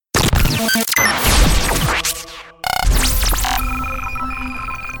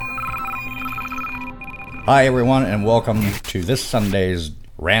Hi everyone, and welcome to this Sunday's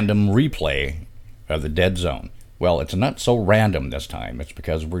random replay of the Dead Zone. Well, it's not so random this time. It's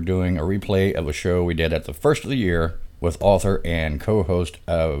because we're doing a replay of a show we did at the first of the year with author and co-host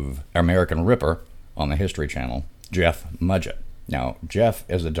of American Ripper on the History Channel, Jeff Mudgett. Now, Jeff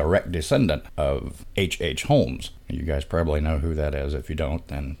is a direct descendant of H.H. Holmes. You guys probably know who that is. If you don't,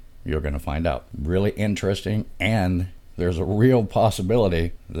 then you're going to find out. Really interesting, and there's a real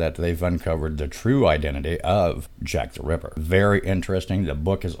possibility that they've uncovered the true identity of Jack the Ripper. Very interesting. The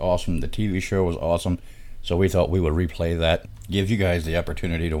book is awesome. The TV show is awesome. So we thought we would replay that, give you guys the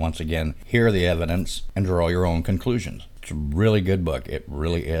opportunity to once again hear the evidence and draw your own conclusions. It's a really good book. It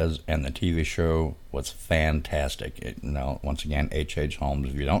really is. And the TV show was fantastic. Once again, H.H. Holmes.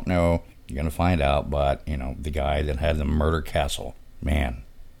 If you don't know, you're going to find out. But, the guy that had the murder castle. Man,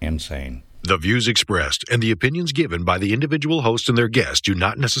 insane. The views expressed and the opinions given by the individual host and their guests do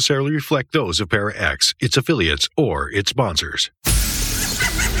not necessarily reflect those of Para X, its affiliates, or its sponsors.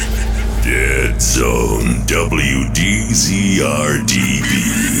 Dead Zone WDZRDB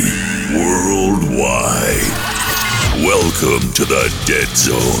Worldwide. Welcome to the Dead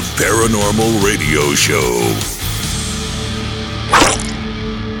Zone Paranormal Radio Show.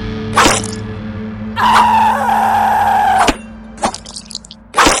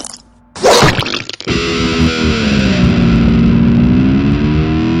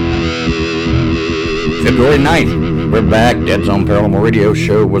 February 9th, we're back, Dead Zone Paranormal Radio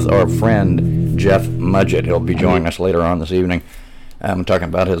Show with our friend Jeff Mudgett. He'll be joining us later on this evening. I'm talking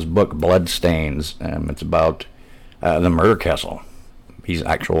about his book, Bloodstains. It's about the murder castle. He's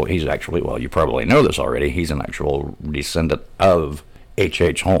actually, well, you probably know this already, he's an actual descendant of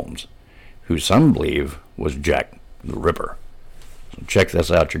H.H. Holmes, who some believe was Jack the Ripper. So check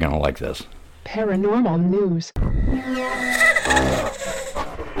this out, you're going to like this. Paranormal news.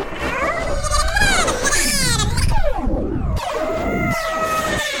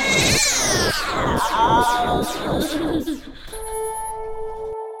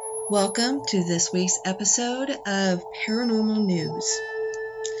 Welcome to this week's episode of Paranormal News.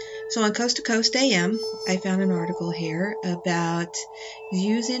 So on Coast to Coast AM, I found an article here about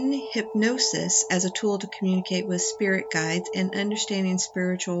using hypnosis as a tool to communicate with spirit guides and understanding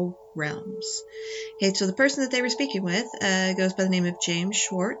spiritual realms. Okay, so the person that they were speaking with goes by the name of James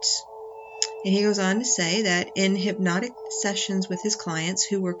Schwartz. And he goes on to say that in hypnotic sessions with his clients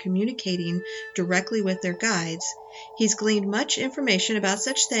who were communicating directly with their guides, he's gleaned much information about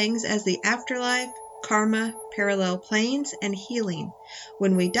such things as the afterlife, karma, parallel planes, and healing.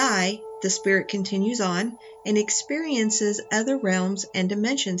 When we die, the spirit continues on and experiences other realms and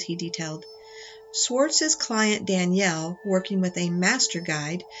dimensions, he detailed. Schwartz's client Danielle, working with a master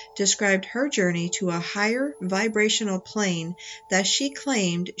guide, described her journey to a higher vibrational plane that she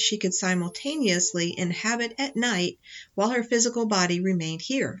claimed she could simultaneously inhabit at night while her physical body remained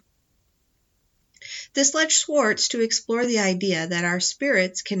here. This led Schwartz to explore the idea that our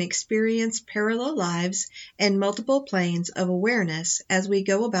spirits can experience parallel lives and multiple planes of awareness as we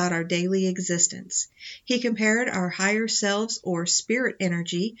go about our daily existence. He compared our higher selves or spirit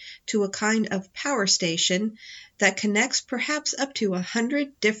energy to a kind of power station that connects perhaps up to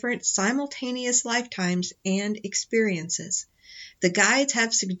 100 different simultaneous lifetimes and experiences. The guides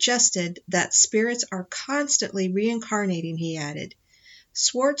have suggested that spirits are constantly reincarnating, he added.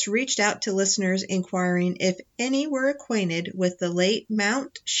 Schwartz reached out to listeners inquiring if any were acquainted with the late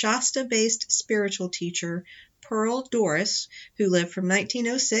Mount Shasta-based spiritual teacher Pearl Doris, who lived from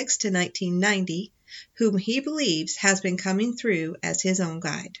 1906 to 1990, whom he believes has been coming through as his own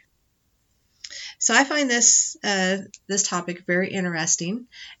guide. So I find this topic very interesting,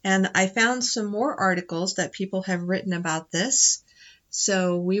 and I found some more articles that people have written about this.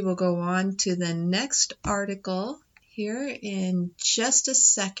 So we will go on to the next article here in just a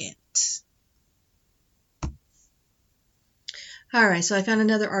second. All right, so I found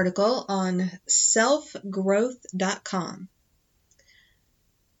another article on selfgrowth.com.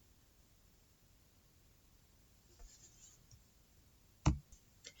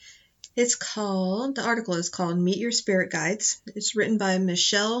 The article is called Meet Your Spirit Guides. It's written by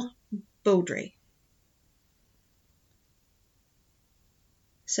Michelle Baudry.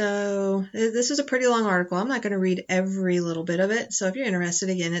 So this is a pretty long article. I'm not going to read every little bit of it. So if you're interested,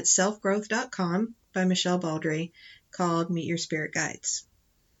 again, it's selfgrowth.com by Michelle Baudry, called Meet Your Spirit Guides.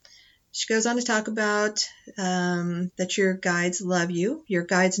 She goes on to talk about that your guides love you. Your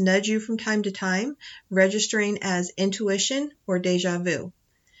guides nudge you from time to time, registering as intuition or deja vu.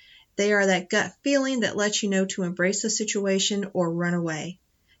 They are that gut feeling that lets you know to embrace the situation or run away.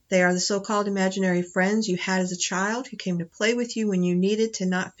 They are the so-called imaginary friends you had as a child who came to play with you when you needed to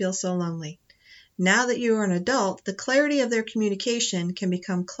not feel so lonely. Now that you are an adult, the clarity of their communication can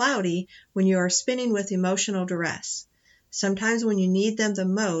become cloudy when you are spinning with emotional duress. Sometimes when you need them the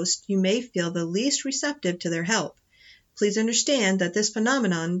most, you may feel the least receptive to their help. Please understand that this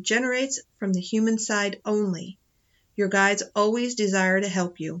phenomenon generates from the human side only. Your guides always desire to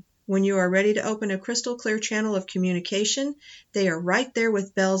help you. When you are ready to open a crystal clear channel of communication, they are right there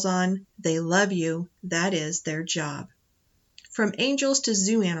with bells on. They love you. That is their job. From angels to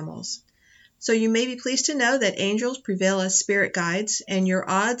zoo animals. So you may be pleased to know that angels prevail as spirit guides, and your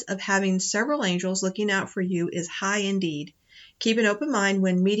odds of having several angels looking out for you is high indeed. Keep an open mind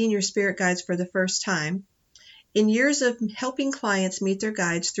when meeting your spirit guides for the first time. In years of helping clients meet their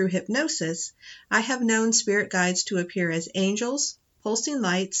guides through hypnosis, I have known spirit guides to appear as angels, pulsing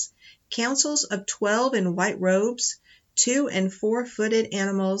lights, councils of 12 in white robes, 2- and 4-footed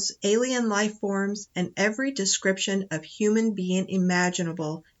animals, alien life forms, and every description of human being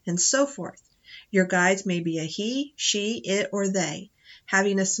imaginable, and so forth. Your guides may be a he, she, it, or they.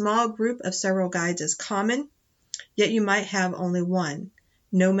 Having a small group of several guides is common, yet you might have only one.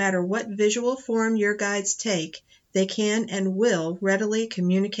 No matter what visual form your guides take, they can and will readily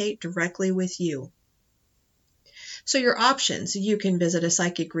communicate directly with you. So your options: you can visit a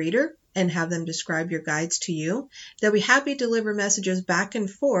psychic reader and have them describe your guides to you. They'll be happy to deliver messages back and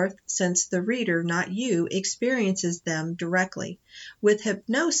forth since the reader, not you, experiences them directly. With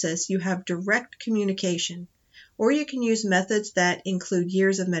hypnosis, you have direct communication. Or you can use methods that include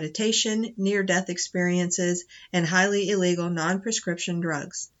years of meditation, near-death experiences, and highly illegal non-prescription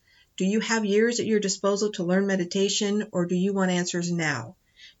drugs. Do you have years at your disposal to learn meditation, or do you want answers now?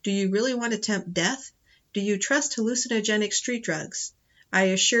 Do you really want to tempt death? Do you trust hallucinogenic street drugs? I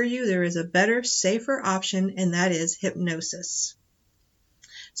assure you there is a better, safer option, and that is hypnosis.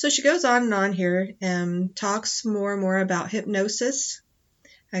 So she goes on and on here and talks more and more about hypnosis.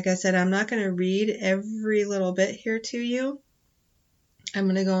 Like I said, I'm not going to read every little bit here to you. I'm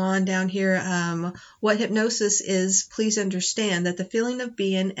going to go on down here. What hypnosis is, please understand that the feeling of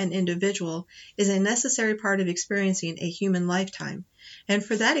being an individual is a necessary part of experiencing a human lifetime. And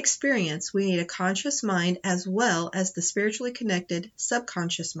for that experience, we need a conscious mind as well as the spiritually connected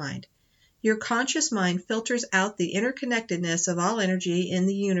subconscious mind. Your conscious mind filters out the interconnectedness of all energy in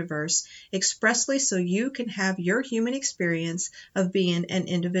the universe expressly so you can have your human experience of being an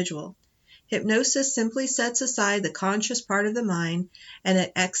individual. Hypnosis simply sets aside the conscious part of the mind and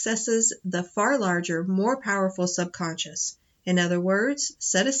it accesses the far larger, more powerful subconscious. In other words,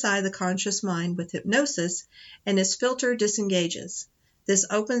 set aside the conscious mind with hypnosis and its filter disengages. This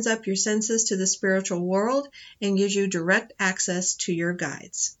opens up your senses to the spiritual world and gives you direct access to your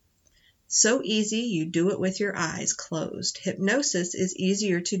guides. So easy, you do it with your eyes closed. Hypnosis is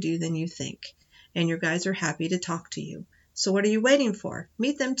easier to do than you think, and your guides are happy to talk to you. So what are you waiting for?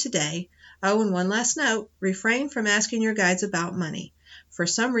 Meet them today. Oh, and one last note, refrain from asking your guides about money. For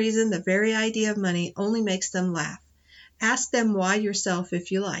some reason, the very idea of money only makes them laugh. Ask them why yourself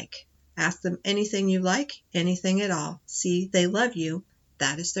if you like. Ask them anything you like, anything at all. See, they love you.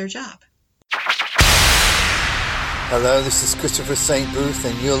 That is their job. Hello, this is Christopher St. Booth,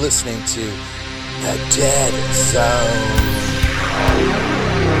 and you're listening to The Dead Zone.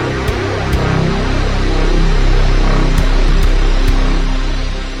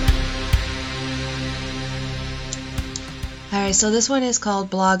 Alright, so this one is called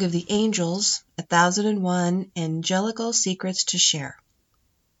Blog of the Angels, 1001 Angelical Secrets to Share.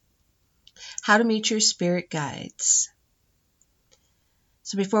 How to meet your spirit guides.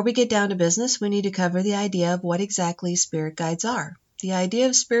 So before we get down to business, we need to cover the idea of what exactly spirit guides are. The idea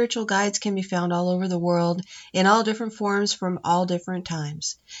of spiritual guides can be found all over the world in all different forms from all different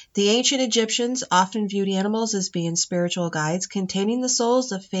times. The ancient Egyptians often viewed animals as being spiritual guides containing the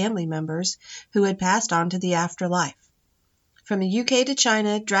souls of family members who had passed on to the afterlife. From the UK to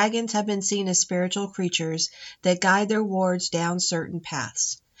China, dragons have been seen as spiritual creatures that guide their wards down certain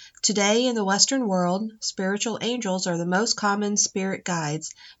paths. Today, in the Western world, spiritual angels are the most common spirit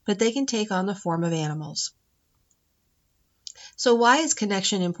guides, but they can take on the form of animals. So why is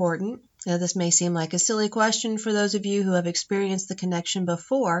connection important? Now, this may seem like a silly question for those of you who have experienced the connection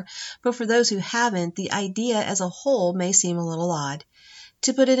before, but for those who haven't, the idea as a whole may seem a little odd.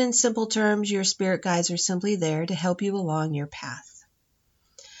 To put it in simple terms, your spirit guides are simply there to help you along your path.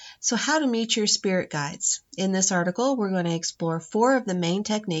 So how to meet your spirit guides? In this article, we're going to explore 4 of the main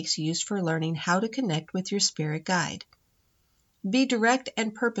techniques used for learning how to connect with your spirit guide. Be direct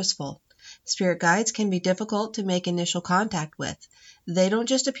and purposeful. Spirit guides can be difficult to make initial contact with. They don't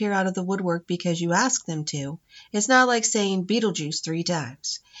just appear out of the woodwork because you ask them to. It's not like saying Beetlejuice 3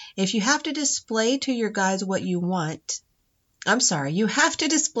 times. If you have to display to your guides what you want, you have to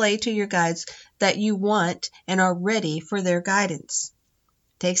display to your guides that you want and are ready for their guidance.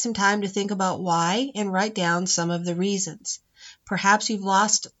 Take some time to think about why and write down some of the reasons. Perhaps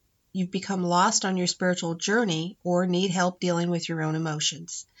you've become lost on your spiritual journey or need help dealing with your own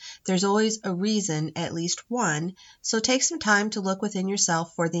emotions. There's always a reason, at least one, so take some time to look within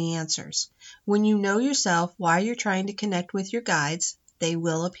yourself for the answers. When you know yourself why you're trying to connect with your guides, they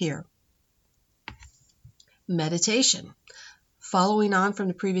will appear. Meditation. Following on from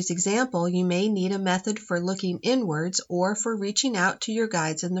the previous example, you may need a method for looking inwards or for reaching out to your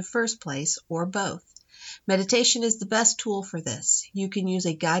guides in the first place, or both. Meditation is the best tool for this. You can use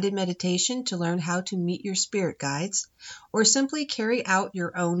a guided meditation to learn how to meet your spirit guides, or simply carry out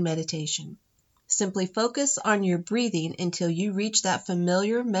your own meditation. Simply focus on your breathing until you reach that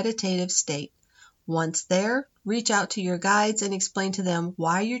familiar meditative state. Once there, reach out to your guides and explain to them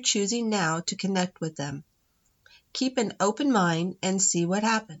why you're choosing now to connect with them. Keep an open mind and see what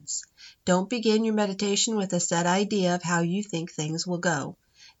happens. Don't begin your meditation with a set idea of how you think things will go.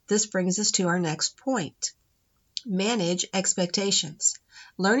 This brings us to our next point. Manage expectations.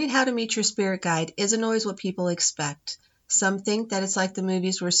 Learning how to meet your spirit guide isn't always what people expect. Some think that it's like the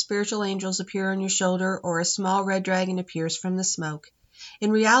movies where spiritual angels appear on your shoulder or a small red dragon appears from the smoke.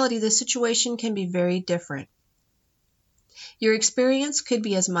 In reality, the situation can be very different. Your experience could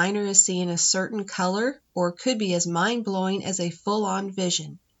be as minor as seeing a certain color or could be as mind-blowing as a full-on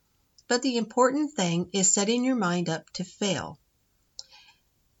vision. But the important thing is setting your mind up to fail.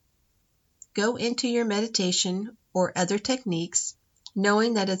 Go into your meditation or other techniques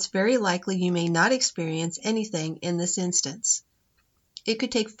knowing that it's very likely you may not experience anything in this instance. It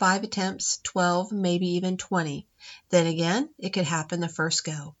could take 5 attempts, 12, maybe even 20. Then again, it could happen the first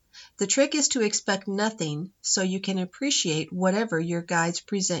go. The trick is to expect nothing so you can appreciate whatever your guides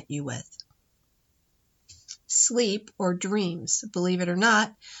present you with. Sleep or dreams. Believe it or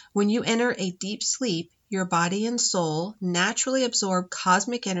not, when you enter a deep sleep, your body and soul naturally absorb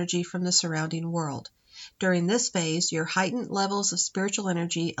cosmic energy from the surrounding world. During this phase, your heightened levels of spiritual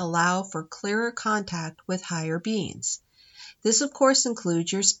energy allow for clearer contact with higher beings. This, of course,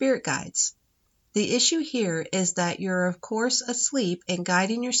 includes your spirit guides. The issue here is that you're, of course, asleep and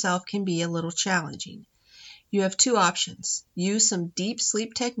guiding yourself can be a little challenging. You have 2 options. Use some deep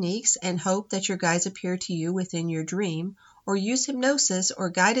sleep techniques and hope that your guides appear to you within your dream, or use hypnosis or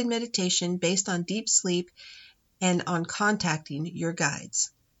guided meditation based on deep sleep and on contacting your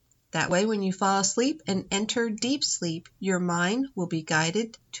guides. That way, when you fall asleep and enter deep sleep, your mind will be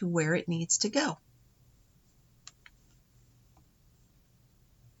guided to where it needs to go.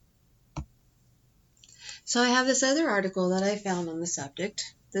 So I have this other article that I found on the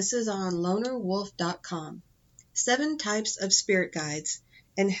subject. This is on lonerwolf.com. 7 types of spirit guides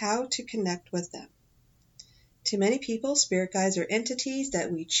and how to connect with them. To many people, spirit guides are entities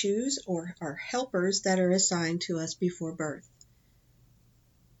that we choose or are helpers that are assigned to us before birth.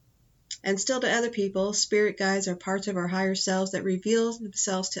 And still to other people, spirit guides are parts of our higher selves that reveal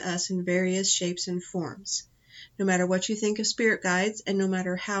themselves to us in various shapes and forms. No matter what you think of spirit guides, and no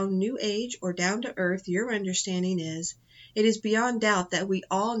matter how new age or down to earth your understanding is, it is beyond doubt that we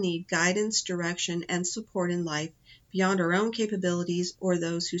all need guidance, direction, and support in life beyond our own capabilities or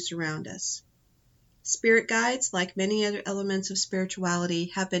those who surround us. Spirit guides, like many other elements of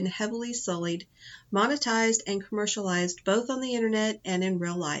spirituality, have been heavily sullied, monetized, and commercialized both on the internet and in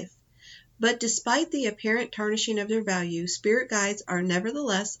real life. But despite the apparent tarnishing of their value, spirit guides are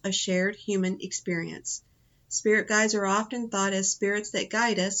nevertheless a shared human experience. Spirit guides are often thought as spirits that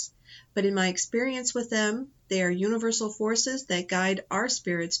guide us, but in my experience with them, they are universal forces that guide our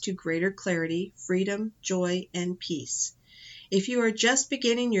spirits to greater clarity, freedom, joy, and peace. If you are just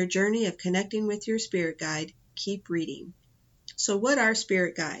beginning your journey of connecting with your spirit guide, keep reading. So what are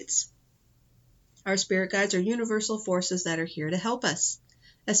spirit guides? Our spirit guides are universal forces that are here to help us.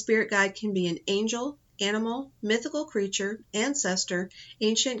 A spirit guide can be an angel, animal, mythical creature, ancestor,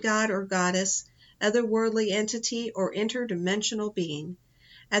 ancient god or goddess, otherworldly entity, or interdimensional being.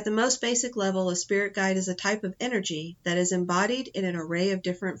 At the most basic level, a spirit guide is a type of energy that is embodied in an array of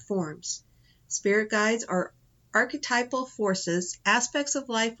different forms. Spirit guides are archetypal forces, aspects of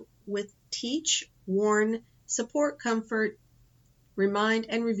life with teach, warn, support, comfort, remind,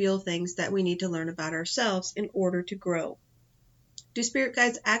 and reveal things that we need to learn about ourselves in order to grow. Do spirit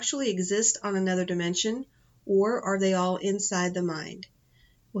guides actually exist on another dimension, or are they all inside the mind?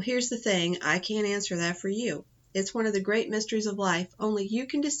 Well, here's the thing, I can't answer that for you. It's one of the great mysteries of life. Only you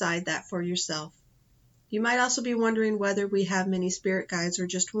can decide that for yourself. You might also be wondering whether we have many spirit guides or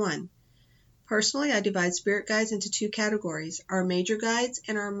just one. Personally, I divide spirit guides into two categories, our major guides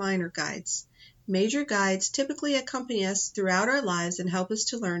and our minor guides. Major guides typically accompany us throughout our lives and help us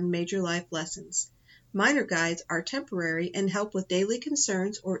to learn major life lessons. Minor guides are temporary and help with daily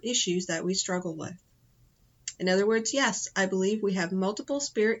concerns or issues that we struggle with. In other words, yes, I believe we have multiple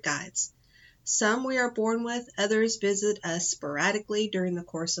spirit guides. Some we are born with, others visit us sporadically during the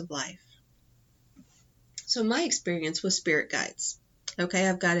course of life. So my experience with spirit guides. Okay,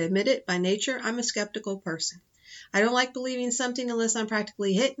 I've got to admit it, by nature, I'm a skeptical person. I don't like believing something unless I'm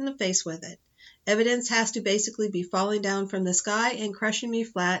practically hit in the face with it. Evidence has to basically be falling down from the sky and crushing me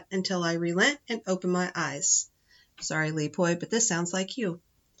flat until I relent and open my eyes. Sorry, Lee Poi, but this sounds like you.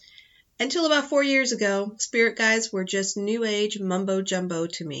 Until about 4 years ago, spirit guides were just New Age mumbo-jumbo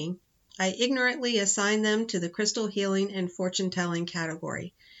to me. I ignorantly assigned them to the crystal healing and fortune-telling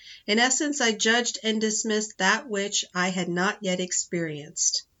category. In essence, I judged and dismissed that which I had not yet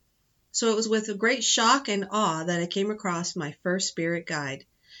experienced. So it was with a great shock and awe that I came across my first spirit guide.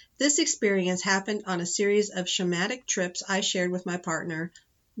 This experience happened on a series of shamanic trips I shared with my partner,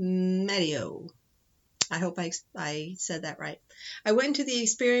 Medio. I hope I said that right. I went into the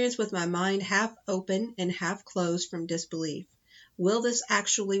experience with my mind half open and half closed from disbelief. Will this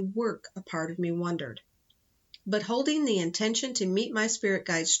actually work? A part of me wondered. But holding the intention to meet my spirit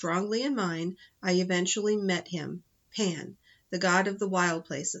guide strongly in mind, I eventually met him, Pan, the god of the wild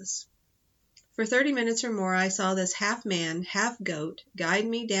places. For 30 minutes or more, I saw this half-man, half-goat guide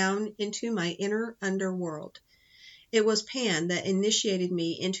me down into my inner underworld. It was Pan that initiated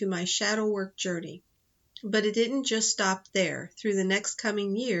me into my shadow work journey. But it didn't just stop there. Through the next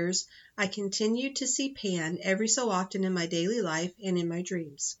coming years, I continued to see Pan every so often in my daily life and in my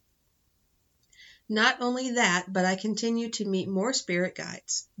dreams. Not only that, but I continued to meet more spirit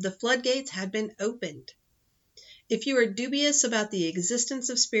guides. The floodgates had been opened. If you are dubious about the existence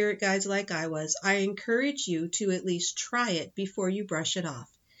of spirit guides like I was, I encourage you to at least try it before you brush it off.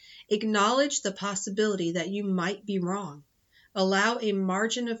 Acknowledge the possibility that you might be wrong. Allow a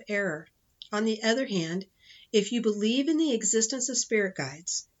margin of error. On the other hand, if you believe in the existence of spirit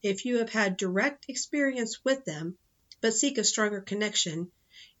guides, if you have had direct experience with them, but seek a stronger connection,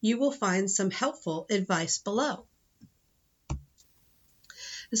 you will find some helpful advice below.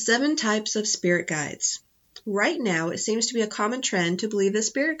 7 types of spirit guides. Right now, it seems to be a common trend to believe that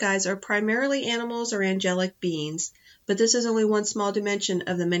spirit guides are primarily animals or angelic beings, but this is only one small dimension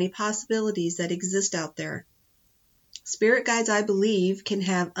of the many possibilities that exist out there. Spirit guides, I believe, can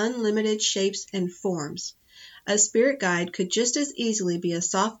have unlimited shapes and forms. A spirit guide could just as easily be a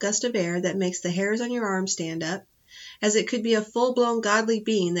soft gust of air that makes the hairs on your arm stand up, as it could be a full-blown godly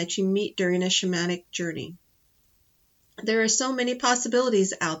being that you meet during a shamanic journey. There are so many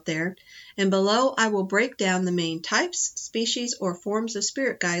possibilities out there, and below I will break down the main types, species, or forms of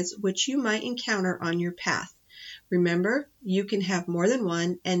spirit guides which you might encounter on your path. Remember, you can have more than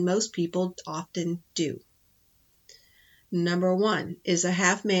one, and most people often do. Number 1 is a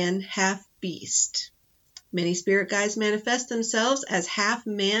half-man, half-beast. Many spirit guides manifest themselves as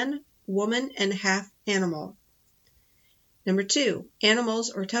half-man, woman, and half-animal. Number 2, animals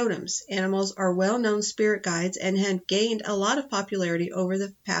or totems. Animals are well-known spirit guides and have gained a lot of popularity over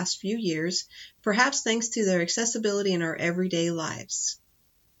the past few years, perhaps thanks to their accessibility in our everyday lives.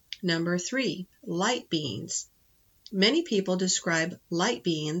 Number 3, light beings. Many people describe light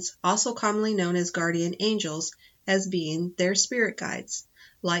beings, also commonly known as guardian angels, as being their spirit guides.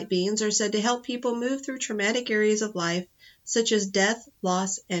 Light beings are said to help people move through traumatic areas of life, such as death,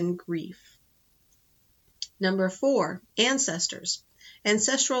 loss, and grief. Number 4, ancestors.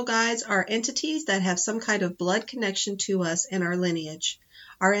 Ancestral guides are entities that have some kind of blood connection to us and our lineage.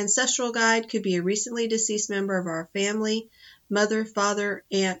 Our ancestral guide could be a recently deceased member of our family, mother, father,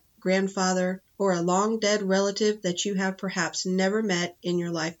 aunt, grandfather, or a long-dead relative that you have perhaps never met in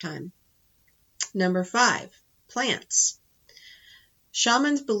your lifetime. Number 5, plants.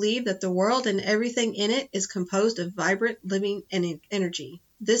 Shamans believe that the world and everything in it is composed of vibrant, living energy.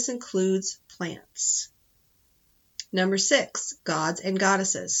 This includes plants. Number 6, gods and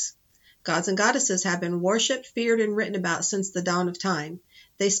goddesses. Gods and goddesses have been worshipped, feared, and written about since the dawn of time.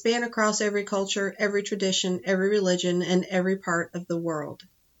 They span across every culture, every tradition, every religion, and every part of the world.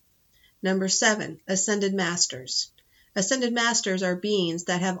 Number 7, ascended masters. Ascended masters are beings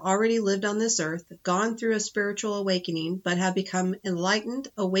that have already lived on this earth, gone through a spiritual awakening, but have become enlightened,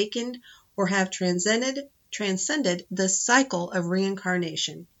 awakened, or have transcended the cycle of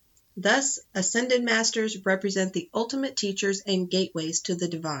reincarnation. Thus, ascended masters represent the ultimate teachers and gateways to the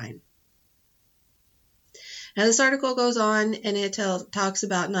divine. Now, this article goes on and it talks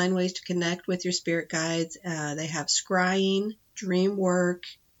about 9 ways to connect with your spirit guides. They have scrying, dream work,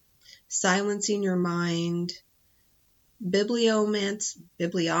 silencing your mind, bibliomancy,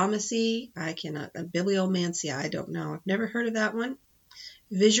 I don't know. I've never heard of that one.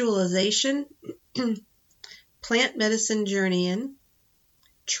 Visualization, plant medicine journeying,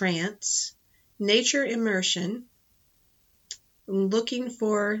 trance, nature immersion, looking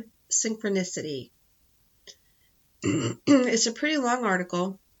for synchronicity. It's a pretty long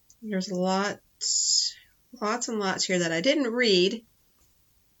article. There's lots and lots here that I didn't read.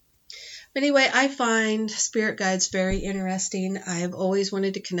 But anyway, I find spirit guides very interesting. I've always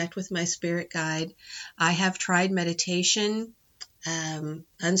wanted to connect with my spirit guide. I have tried meditation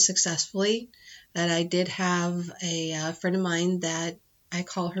unsuccessfully. And I did have a friend of mine that I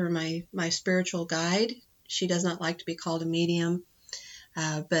call her my spiritual guide. She does not like to be called a medium,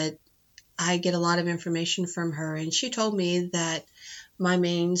 but I get a lot of information from her. And she told me that my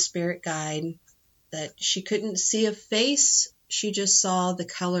main spirit guide, that she couldn't see a face, she just saw the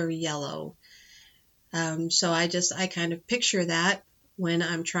color yellow. So I kind of picture that when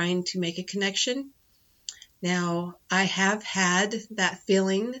I'm trying to make a connection. Now, I have had that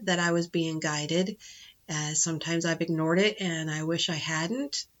feeling that I was being guided. Sometimes I've ignored it and I wish I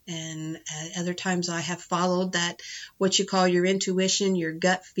hadn't. And other times I have followed that, what you call your intuition, your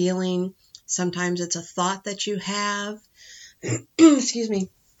gut feeling. Sometimes it's a thought that you have. Excuse me.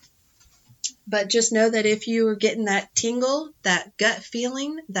 But just know that if you are getting that tingle, that gut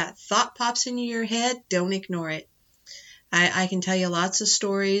feeling, that thought pops into your head, don't ignore it. I can tell you lots of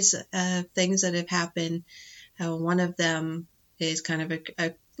stories of things that have happened. One of them is kind of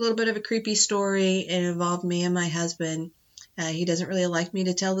a little bit of a creepy story. It involved me and my husband. He doesn't really like me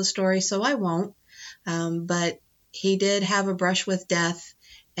to tell the story, so I won't. But he did have a brush with death.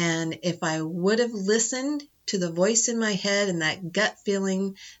 And if I would have listened to the voice in my head and that gut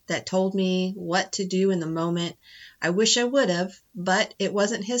feeling that told me what to do in the moment, I wish I would have, but it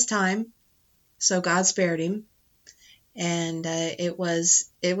wasn't his time. So God spared him. And it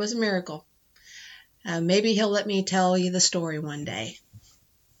was a miracle. Maybe he'll let me tell you the story one day.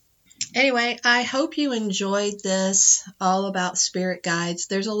 Anyway, I hope you enjoyed this, all about spirit guides.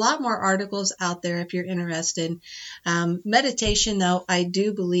 There's a lot more articles out there if you're interested. Meditation, though, I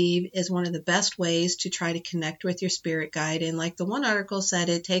do believe is one of the best ways to try to connect with your spirit guide. And like the one article said,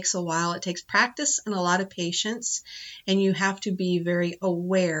 it takes a while. It takes practice and a lot of patience. And you have to be very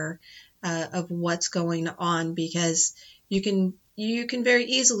aware of what's going on, because you can very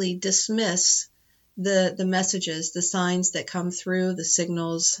easily dismiss the messages, the signs that come through, the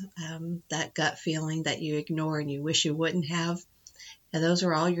signals, that gut feeling that you ignore and you wish you wouldn't have. And those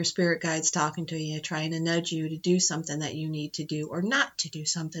are all your spirit guides talking to you, trying to nudge you to do something that you need to do or not to do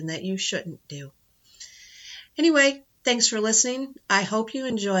something that you shouldn't do. Anyway, thanks for listening. I hope you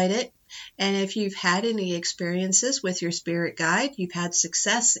enjoyed it. And if you've had any experiences with your spirit guide, you've had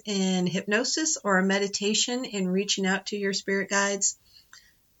success in hypnosis or a meditation in reaching out to your spirit guides,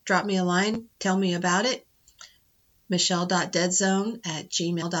 drop me a line, tell me about it.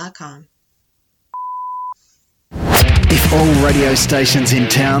 Michelle.deadzone@gmail.com. If all radio stations in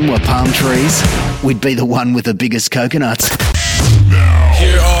town were palm trees, we'd be the one with the biggest coconuts. Now,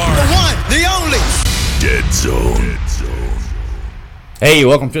 here are the one, the only Dead Zone. Hey,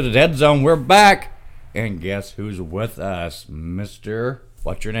 welcome to the Dead Zone. We're back. And guess who's with us? Mr.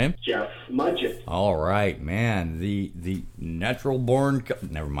 What's your name? Jeff Mudgett. All right, man. The natural born...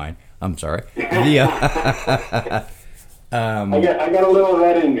 Never mind. I'm sorry. I got a little of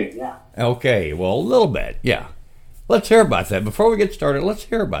that in me, yeah. Okay, well, a little bit, yeah. Let's hear about that. Before we get started, let's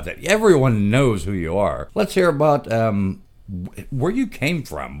hear about that. Everyone knows who you are. Let's hear about where you came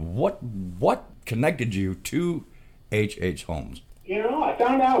from. What connected you to H.H. Holmes? You know, I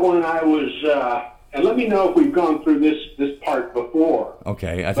found out when I was, and let me know if we've gone through this part before.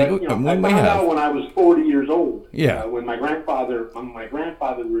 Okay, I think I found out when I was 40 years old. Yeah. When my grandfather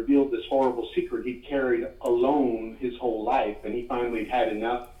revealed this horrible secret he'd carried alone his whole life, and he finally had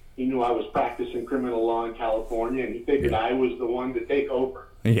enough. He knew I was practicing criminal law in California, and he figured I was the one to take over.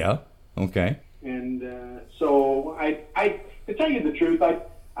 Yeah. Okay. And so to tell you the truth,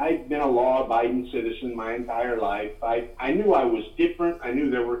 I'd been a law-abiding citizen my entire life. I knew I was different. I knew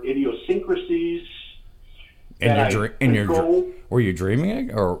there were idiosyncrasies. Were you dreaming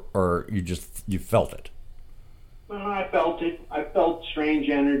it, or you felt it? I felt it. I felt strange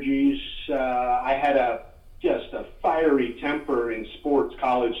energies. I had just a fiery temper in sports,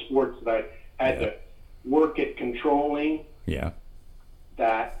 college sports, that I had to work at controlling. Yeah.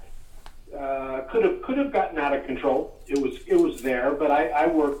 That could have gotten out of control. It was there, but I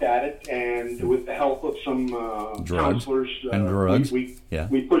worked at it, and with the help of some counselors and drugs, we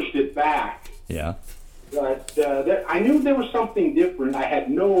pushed it back. Yeah. But I knew there was something different. I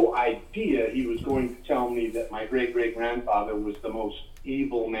had no idea he was going to tell me that my great-great-grandfather was the most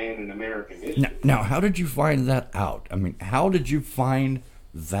evil man in American history. Now, how did you find that out? I mean, how did you find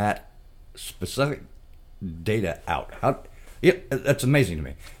that specific data out? That's amazing to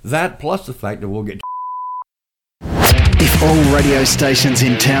me. That plus the fact that we'll get... If all radio stations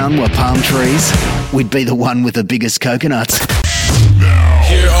in town were palm trees, we'd be the one with the biggest coconuts. Now,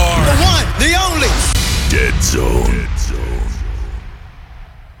 here are The one, the only Dead Zone.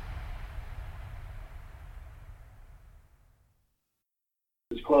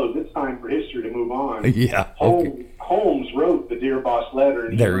 It's closed. It's time for history to move on. Yeah. Okay. Holmes wrote the Dear Boss letter.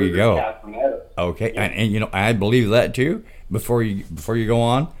 And there you go. Catherine Edda. Okay, and I believe that too. Before you go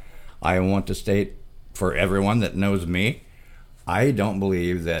on, I want to state for everyone that knows me, I don't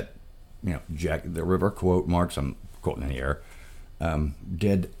believe that Jack the Ripper, quote marks, I'm quoting in the air,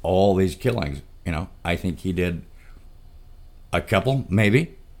 did all these killings. I think he did a couple,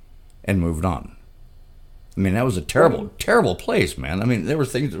 maybe, and moved on. I mean, that was a terrible, terrible place, man. I mean, there were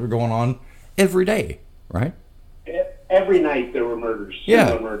things that were going on every day, right? Every night there were murders,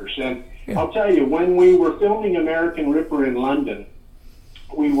 similar murders. And I'll tell you, when we were filming American Ripper in London,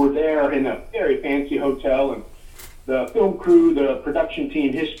 we were there in a very fancy hotel, and the film crew, the production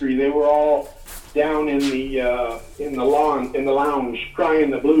team, history, they were all down in the lounge crying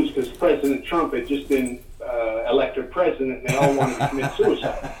the blues because President Trump had just been elected president, and they all wanted to commit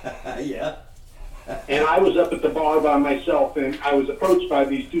suicide. Yeah. And I was up at the bar by myself, and I was approached by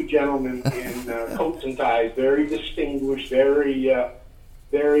these two gentlemen in coats and ties, very distinguished, very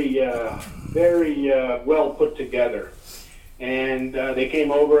well put together. And they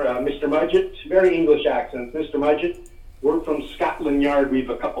came over, Mr. Mudgett, very English accents. Mr. Mudgett, we're from Scotland Yard. We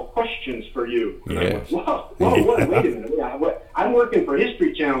have a couple questions for you. And I went, whoa, wait a minute. I'm working for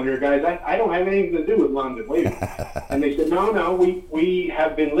History Channel here, guys. I don't have anything to do with London. Wait a minute. And they said, no, we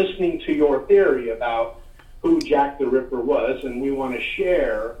have been listening to your theory about who Jack the Ripper was, and we want to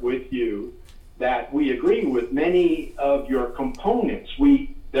share with you that we agree with many of your components.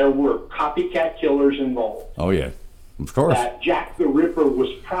 There were copycat killers involved. Oh, yeah. Of course. That Jack the Ripper was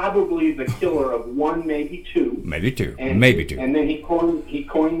probably the killer of one, maybe two. Maybe two. And then he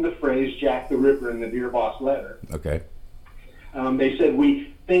coined the phrase Jack the Ripper in the Dear Boss letter. Okay. They said,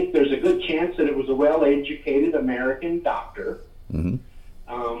 we think there's a good chance that it was a well-educated American doctor,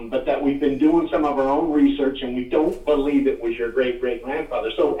 but that we've been doing some of our own research, and we don't believe it was your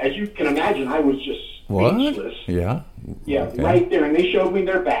great-great-grandfather. So as you can imagine, I was just speechless. Yeah? Yeah, okay. Right there. And they showed me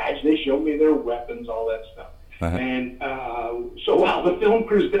their badge. They showed me their weapons, all that stuff. Uh-huh. And so while the film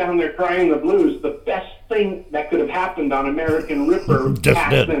crew's down there crying the blues, the best thing that could have happened on American Ripper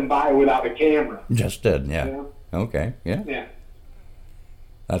passed them by without a camera. Just did, yeah. Okay, yeah. Yeah.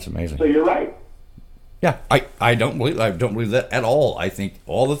 That's amazing. So you're right. Yeah, I don't believe that at all. I think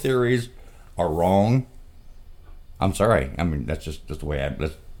all the theories are wrong. I'm sorry. I mean, that's just the way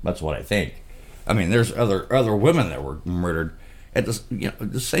that's what I think. I mean, there's other women that were murdered at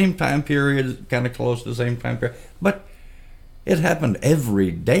the same time period, kind of close to the same time period, but it happened every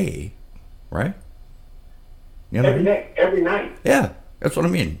day, right? Every day, every night. Yeah, that's what I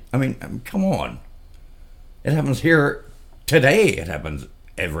mean. I mean, come on. It happens here today. It happens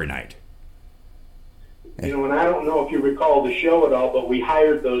every night. And I don't know if you recall the show at all, but we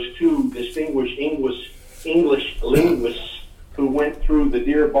hired those two distinguished English linguists who went through the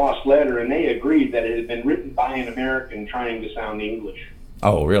Dear Boss letter, and they agreed that it had been written by an American trying to sound English.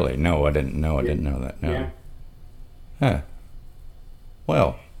 Oh, really? No, I didn't know. I didn't know that. No. Yeah. Huh.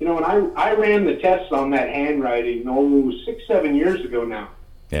 Well. And I ran the tests on that handwriting 6-7 years ago now.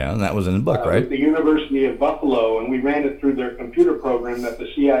 Yeah, and that was in the book, right? At the University of Buffalo, and we ran it through their computer program that the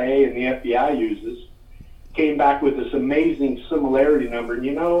CIA and the FBI uses. Came back with this amazing similarity number. And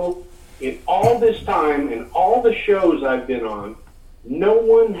in all this time, in all the shows I've been on, no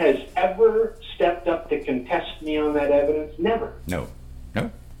one has ever stepped up to contest me on that evidence. Never. No.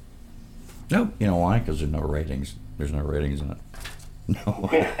 You know why? Because there's no ratings. There's no ratings in it. No.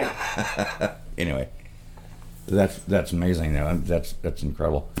 Anyway, that's amazing. Though. That's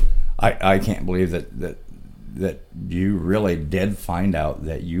incredible. I can't believe that you really did find out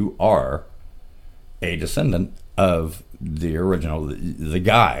that you are a descendant of the original, the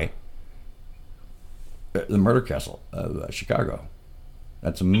guy, the murder castle of Chicago.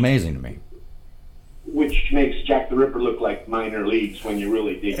 That's amazing to me. Which makes Jack the Ripper look like minor leagues when you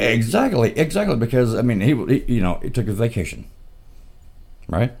really dig it. Exactly. Because I mean, he took a vacation,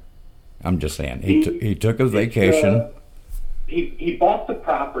 right? I'm just saying. He took a vacation. He bought the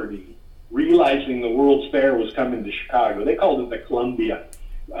property, realizing the World's Fair was coming to Chicago. They called it the Columbia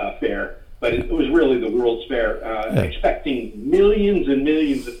Fair, but it was really the World's Fair, expecting millions and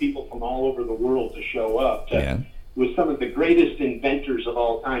millions of people from all over the world to show up. With some of the greatest inventors of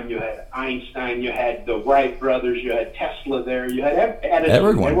all time. You had Einstein, you had the Wright brothers, you had Tesla there, you had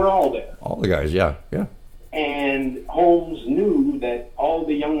everyone. They were all there. All the guys, yeah. And Holmes knew that all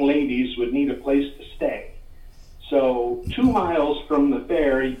the young ladies would need a place to stay. So 2 miles from the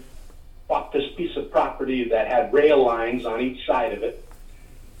fair, he bought this piece of property that had rail lines on each side of it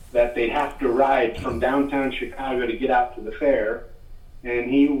that they'd have to ride from downtown Chicago to get out to the fair.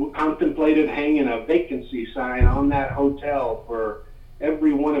 And he contemplated hanging a vacancy sign on that hotel for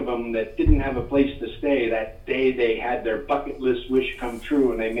every one of them that didn't have a place to stay that day they had their bucket list wish come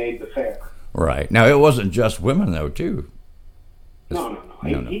true and they made the fair. Right. Now, it wasn't just women, though, too. No.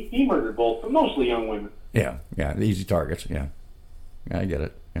 He murdered both, but mostly young women. Yeah, the easy targets, yeah. I get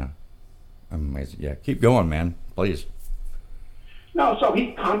it, yeah. Amazing, yeah. Keep going, man, please. No, so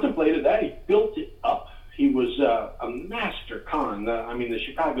he contemplated that. He built it up. He was a master con. The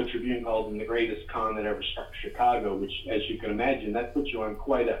Chicago Tribune called him the greatest con that ever struck Chicago, which, as you can imagine, that puts you on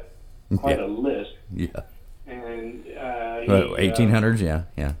quite a list. Yeah. And 1800s, yeah.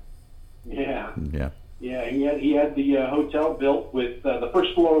 He had the hotel built with the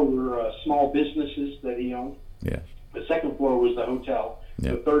first floor were small businesses that he owned. Yeah. The second floor was the hotel.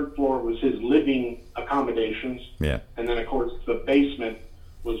 Yeah. The third floor was his living accommodations. Yeah. And then, of course, the basement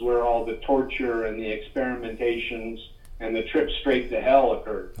was where all the torture and the experimentations and the trip straight to hell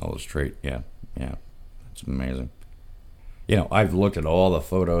occurred. All straight, yeah. It's amazing. I've looked at all the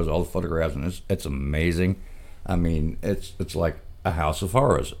photos, all the photographs, and it's amazing. I mean, it's like a house of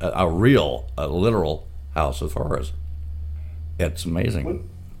horrors, a literal house of horrors. It's amazing.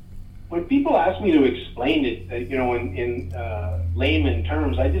 When people ask me to explain it, in layman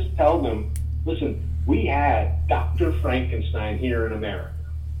terms, I just tell them, listen, we had Dr. Frankenstein here in America,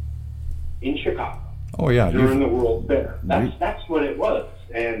 in Chicago. Oh yeah, during the World's Fair. That's what it was.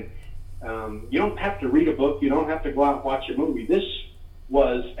 And you don't have to read a book. You don't have to go out and watch a movie. This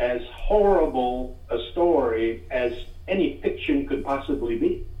was as horrible a story as any fiction could possibly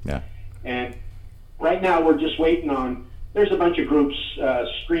be. Yeah. And right now we're just waiting on. There's a bunch of groups,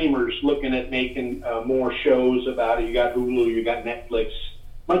 streamers, looking at making more shows about it. You got Hulu, you got Netflix.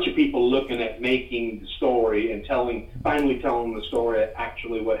 Bunch of people looking at making the story and finally telling the story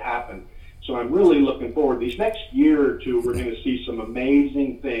actually what happened. So I'm really looking forward. These next year or two, we're going to see some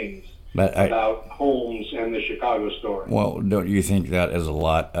amazing things about Holmes and the Chicago story. Well, don't you think that is a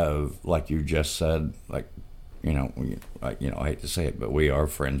lot of, like you just said, I hate to say it, but we are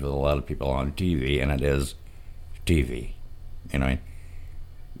friends with a lot of people on TV, and it is TV.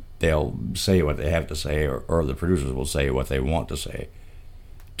 They'll say what they have to say, or the producers will say what they want to say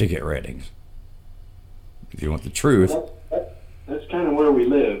to get ratings. If you want the truth, that's kind of where we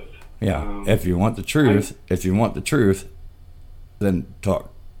live. Yeah. If you want the truth, then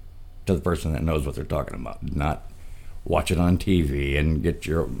talk to the person that knows what they're talking about. Not watch it on TV and get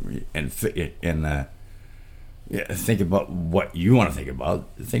think about what you want to think about.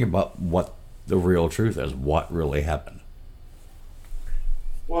 Think about what the real truth is. What really happened.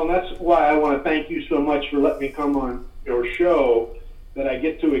 Well, that's why I want to thank you so much for letting me come on your show, that I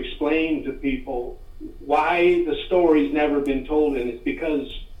get to explain to people why the story's never been told, and it's because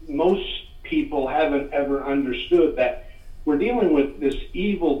most people haven't ever understood that we're dealing with this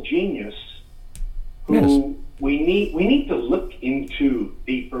evil genius who we need to look into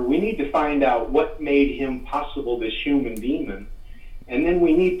deeper. We need to find out what made him possible, this human demon, and then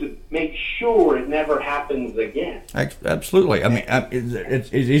we need to make sure it never happens again. Absolutely. I mean,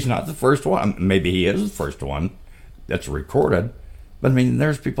 he's not the first one. Maybe he is the first one that's recorded, but I mean,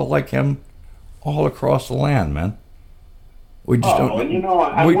 there's people like him all across the land, man. We just don't. And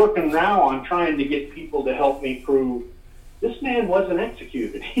I'm working now on trying to get people to help me prove this man wasn't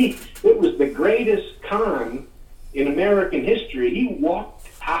executed. It was the greatest con in American history. He walked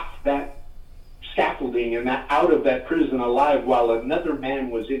off that scaffolding and out of that prison alive while another man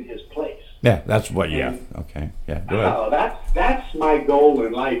was in his place. Yeah, that's what. Yeah. Okay. Yeah. Go ahead. That's my goal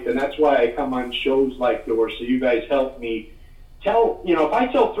in life, and that's why I come on shows like yours, so you guys help me. If I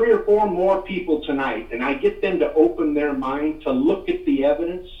tell 3 or 4 more people tonight, and I get them to open their mind to look at the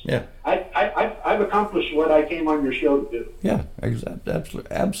evidence, yeah, I've accomplished what I came on your show to do. Yeah,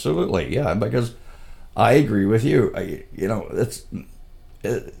 absolutely, yeah. Because I agree with you. It's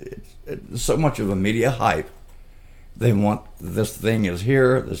so much of a media hype. They want this thing is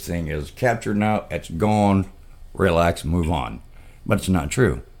here, this thing is captured now, it's gone, relax, move on. But it's not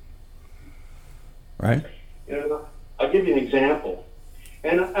true. right? I'll give you an example.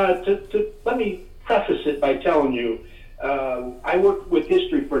 And let me preface it by telling you, I worked with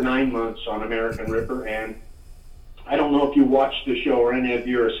history for 9 months on American Ripper, and I don't know if you watched the show or any of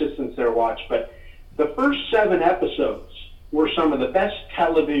your assistants there watched, but the first 7 episodes were some of the best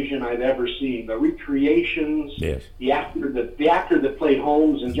television I've ever seen. The recreations, yes. The actor that played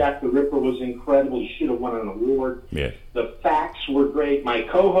Holmes and Jack the Ripper was incredible. He should have won an award. Yes. The facts were great. My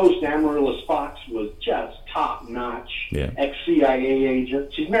co-host, Amaryllis Fox, was just top-notch, ex-CIA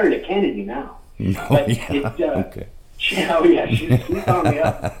agent. She's married to Kennedy now. Oh, yeah. Okay. Oh, yeah, she's on the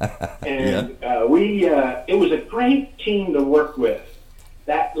up. And it was a great team to work with.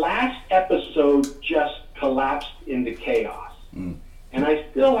 That last episode just collapsed into chaos. And I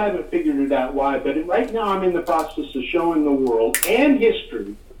still haven't figured it out why, but right now I'm in the process of showing the world and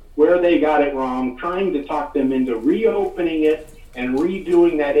history where they got it wrong, trying to talk them into reopening it and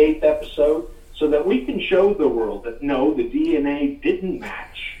redoing that 8th episode so that we can show the world that, no, the DNA didn't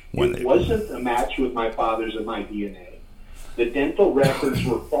match. It wasn't a match with my father's and my DNA. The dental records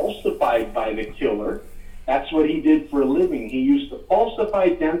were falsified by the killer. That's what he did for a living. He used to falsify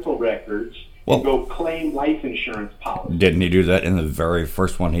dental records and go claim life insurance policy. Didn't he do that in the very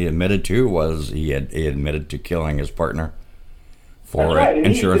first one he admitted to? Was he admitted to killing his partner for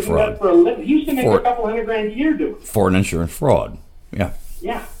insurance fraud? He used to make a couple $100,000 a year doing it. For an insurance fraud. Yeah.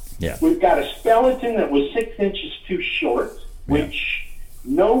 Yeah. Yeah. We've got a skeleton that was 6 inches too short, which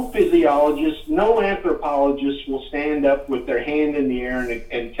no physiologist, no anthropologist will stand up with their hand in the air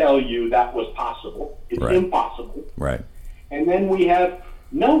and tell you that was possible. It's impossible. Right. And then we have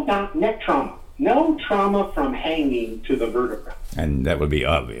no neck trauma. No trauma from hanging to the vertebra. And that would be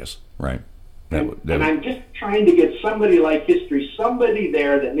obvious, right? And I'm just trying to get somebody like history, somebody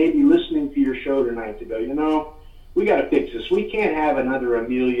there that may be listening to your show tonight to go, we got to fix this. We can't have another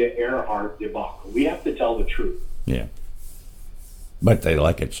Amelia Earhart debacle. We have to tell the truth. Yeah. But they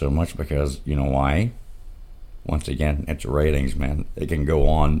like it so much because, you know why? Once again, it's ratings, man. It can go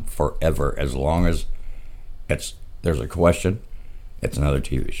on forever as long as there's a question. It's another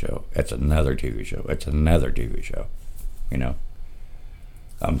TV show. It's another TV show. It's another TV show. You know?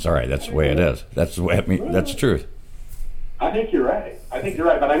 I'm sorry, that's the way it is. That's the way, that's the truth. I think you're right.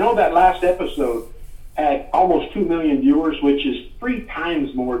 But I know that last episode had almost 2 million viewers, which is 3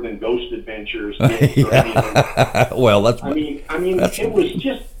 times more than Ghost Adventures. Well, that's... it was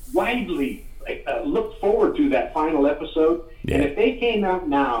just widely... look forward to that final episode. Yeah. And if they came out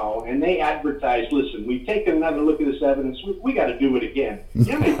now and they advertised, listen, we've taken another look at this evidence, we got to do it again. You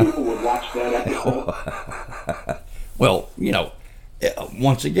know how many people would watch that episode? Well,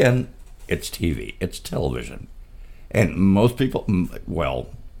 once again, it's TV. It's television. And most people, well,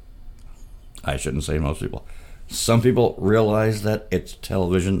 I shouldn't say most people. Some people realize that it's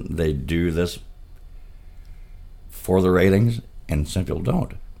television. They do this for the ratings, and some people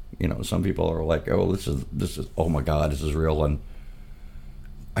don't. Some people are like, oh, this is, oh my God, this is real, and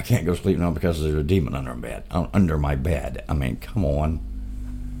I can't go sleep now because there's a demon under my bed. I mean, come on.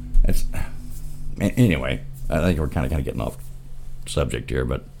 Anyway, I think we're kind of getting off subject here,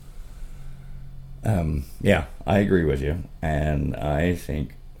 but yeah, I agree with you, and I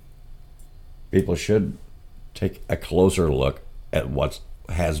think people should take a closer look at what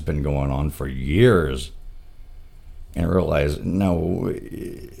has been going on for years and realize, no,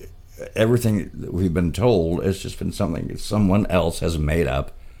 everything that we've been told has just been something that someone else has made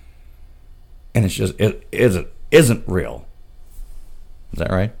up, and it isn't real. Is that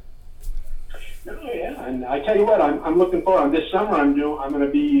right? No, yeah, and I tell you what, I'm looking forward. This summer, I'm going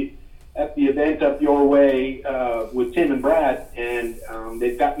to be at the event up your way with Tim and Brad, and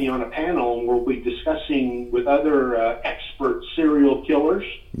they've got me on a panel, and we'll be discussing with other expert serial killers.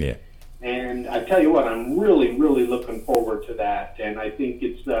 Yeah. And I tell you what, I'm really, really looking forward to that, and I think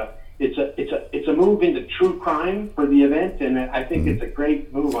it's a move into true crime for the event, and I think it's a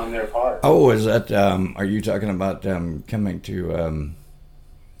great move on their part. Oh, is that? Are you talking about coming to?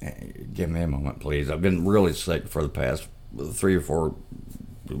 Give me a moment, please. I've been really sick for the past 3 or 4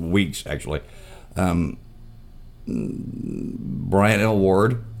 weeks, actually. Brian L.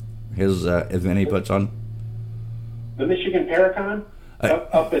 Ward, his event he puts on. The Michigan Paracon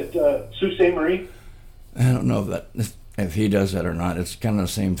up at Sault Ste. Marie. I don't know if he does that or not. It's kind of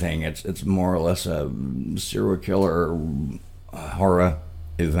the same thing. It's more or less a serial killer horror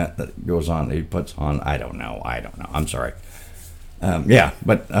event that goes on. He puts on. I don't know. I'm sorry. Yeah,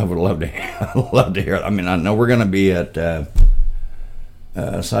 but I would love to hear it. I mean, I know we're going to be at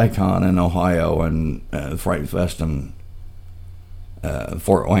SciCon in Ohio and Fright Fest in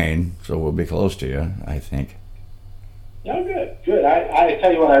Fort Wayne, so we'll be close to you, I think. Oh, good. I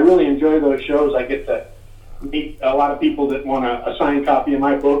tell you what, I really enjoy those shows. I get to meet a lot of people that want a signed copy of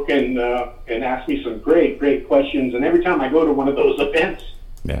my book and ask me some great questions. And every time I go to one of those events,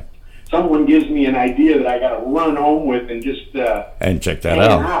 someone gives me an idea that I got to run home with and just and check that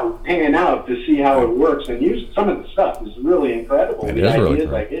hang out to see how it works. And use some of the stuff is really incredible. It the is really ideas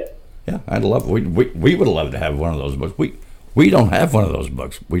cool. I get. Yeah, I'd love. We would love to have one of those books. We don't have one of those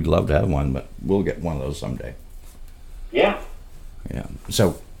books. We'd love to have one, but we'll get one of those someday. Yeah. Yeah.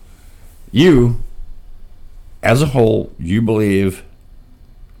 So, you, as a whole, you believe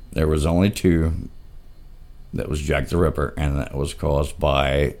there was only two. That was Jack the Ripper, and that was caused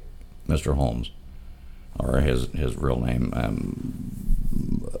by Mr. Holmes, or his real name.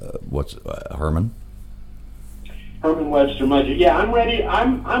 What's Herman? Herman Webster Mudgett. Yeah, I'm ready.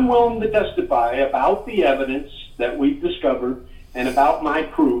 I'm willing to testify about the evidence that we've discovered and about my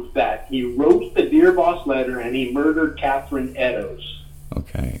proof that he wrote the Dear Boss letter and he murdered Catherine Eddowes.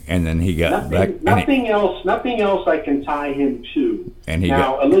 Okay, and then he got nothing else I can tie him to. And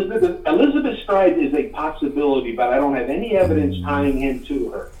Elizabeth Stride is a possibility, but I don't have any evidence tying him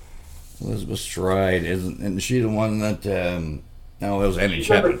to her. Elizabeth Stride isn't she the one that? No, it was Annie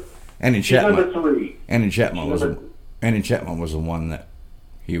Chapman. She's number 3. Annie Chapman was the one that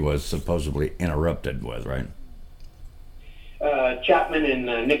he was supposedly interrupted with, right? Chapman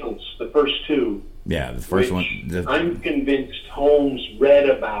and Nichols, the first two. Yeah, the first one. I'm convinced Holmes read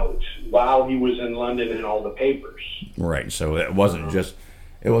about while he was in London in all the papers. Right. So it wasn't just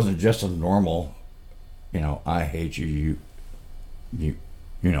a normal, I hate you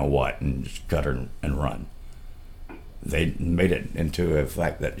know what, and just cut her and run. They made it into a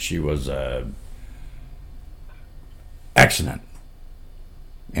fact that she was accident,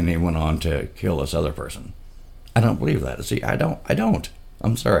 and he went on to kill this other person. I don't believe that. See, I don't.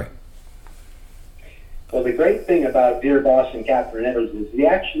 I'm sorry. Well, the great thing about Dear Boss and Catherine Eddowes is he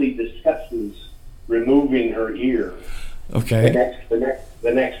actually discusses removing her ear. Okay.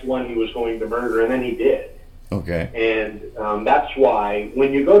 The next one he was going to murder, and then he did. Okay. And that's why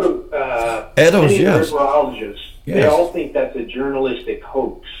when you go to Eddowes, any yes. neurologists, they all think that's a journalistic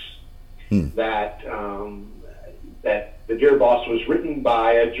hoax. That the Dear Boss was written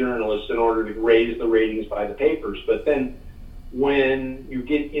by a journalist in order to raise the ratings by the papers. But then when you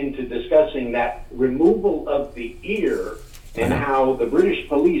get into discussing that removal of the ear and how the British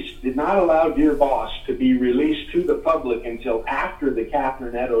police did not allow Dear Boss to be released to the public until after the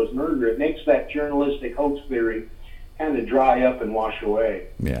Catherine Eddowes murder, it makes that journalistic hoax theory kind of dry up and wash away.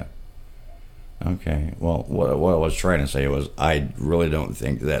 Yeah. Okay. Well, what I was trying to say was I really don't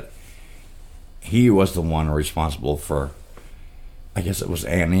think that he was the one responsible for. I guess it was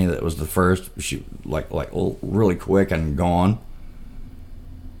Annie that was the first. She like really quick and gone,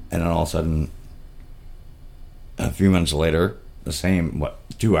 and then all of a sudden, a few minutes later, the same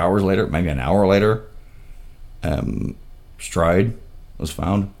 2 hours later, maybe an hour later, Stride was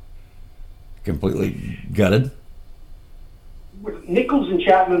found, completely gutted. Nichols and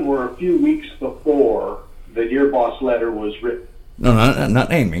Chapman were a few weeks before the Dear Boss letter was written. No,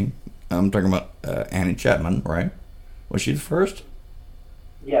 not Amy. I'm talking about Annie Chapman, right? Was she the first?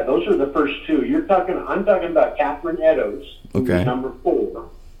 Yeah, those are the first two. I'm talking about Catherine Eddowes, who was number 4,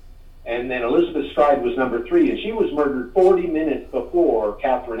 and then Elizabeth Stride was number 3, and she was murdered 40 minutes before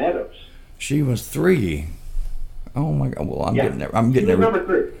Catherine Eddowes. She was 3. Oh my God! Well, I'm getting number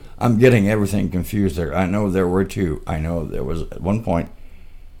 3. I'm getting everything confused there. I know there were 2. I know there was at one point,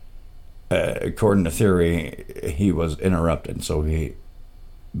 according to theory, he was interrupted, so he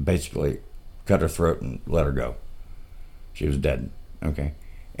basically cut her throat and let her go. She was dead. Okay.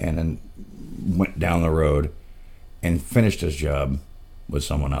 And then went down the road and finished his job with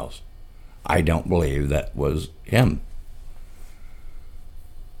someone else. I don't believe that was him.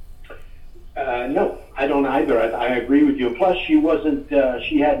 No, I don't either. I agree with you. Plus, she wasn't.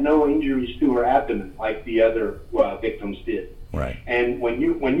 She had no injuries to her abdomen like the other victims did. Right. And when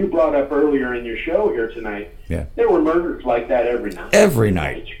you brought up earlier in your show here tonight, there were murders like that every night. Every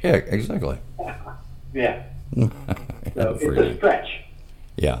night. Yeah, exactly. Yeah. So it's a stretch.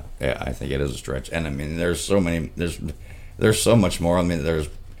 Yeah, I think it is a stretch. And I mean, there's so many. There's so much more. I mean, there's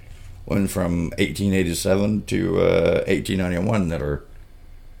one from 1887 to 1891 that are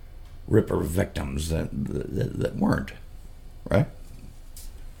Ripper victims that weren't, right?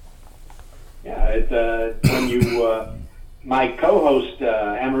 Yeah, when you my co-host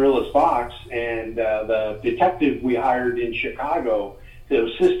Amaryllis Fox and the detective we hired in Chicago to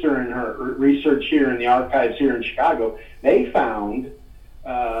assist her in her research here in the archives here in Chicago, they found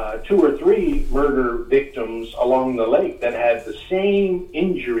 2 or 3 murder victims along the lake that had the same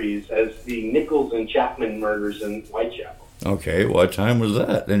injuries as the Nichols and Chapman murders in Whitechapel. Okay, what time was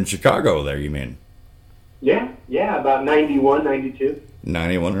that? In Chicago there, you mean? Yeah, about 91, 92.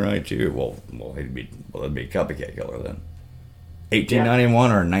 91 or 92. Well, it'd be a copycat killer then.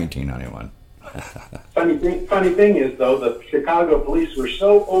 1891 or 1991? Funny thing is, though, the Chicago police were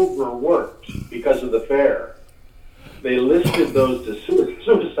so overworked because of the fair, they listed those as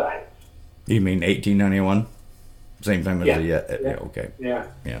suicides. You mean 1891? Same time as okay.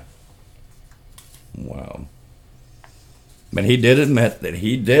 Yeah. Wow. But he did admit that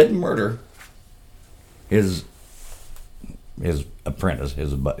he did murder his apprentice,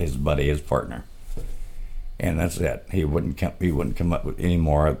 his buddy, his partner, and that's it. He wouldn't come up with any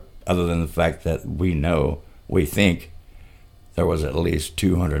more, other than the fact that we think there was at least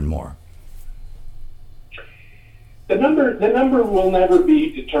 200 more. The number will never be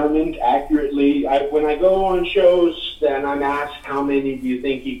determined accurately. When I go on shows and I'm asked how many do you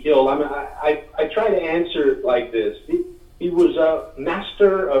think he killed, I try to answer it like this. He was a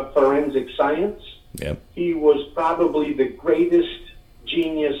master of forensic science. Yep. He was probably the greatest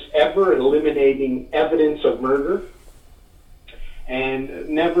genius ever at eliminating evidence of murder and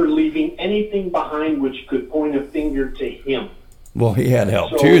never leaving anything behind which could point a finger to him. Well, he had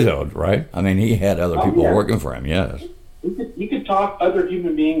help too, though, right? I mean, he had other people working for him, yes. He could talk other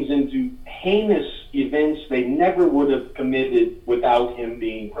human beings into heinous events they never would have committed without him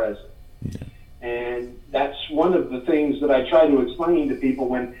being present. Yeah. And that's one of the things that I try to explain to people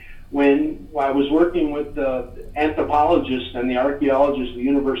when I was working with the anthropologists and the archaeologists at the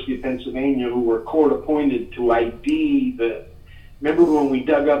University of Pennsylvania who were court-appointed to ID the... Remember when we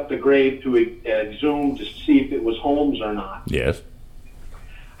dug up the grave to exhume to see if it was Holmes or not? Yes.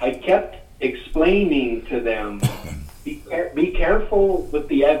 I kept explaining to them, be careful with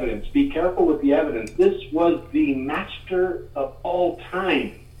the evidence. Be careful with the evidence. This was the master of all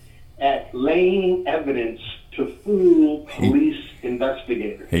time at laying evidence to fool police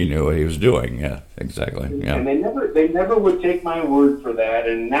investigators. He knew what he was doing. Yeah, exactly. Yeah. And they never would take my word for that.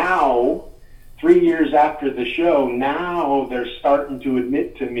 And now, 3 years after the show, now they're starting to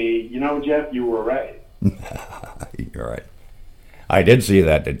admit to me, Jeff, you were right. You're right. I did see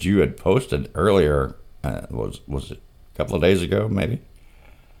that you had posted earlier. Was it a couple of days ago, maybe?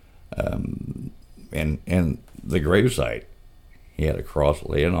 In the gravesite, he had a cross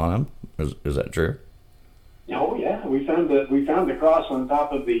laying on him. Is that true? Oh yeah, we found the cross on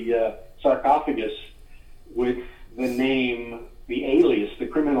top of the sarcophagus with the name, the alias, the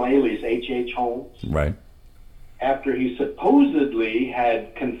criminal alias, H.H. Holmes. Right. After he supposedly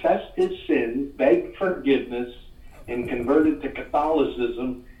had confessed his sins, begged forgiveness, and converted to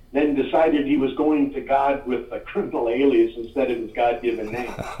Catholicism, then decided he was going to God with a criminal alias instead of his God-given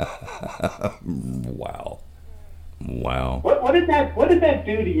name. Wow. What did that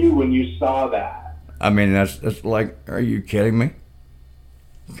do to you when you saw that? I mean, that's like, are you kidding me?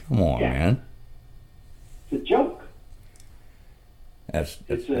 Come on, man. It's a joke. It's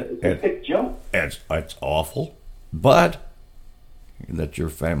a thick joke. It's awful, but that's your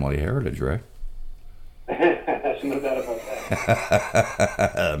family heritage, right? There's no doubt about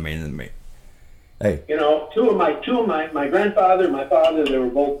that. I mean, me. Hey. Two of my grandfather and my father, they were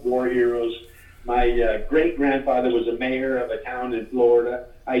both war heroes. My great-grandfather was a mayor of a town in Florida.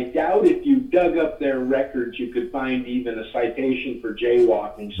 I doubt if you dug up their records, you could find even a citation for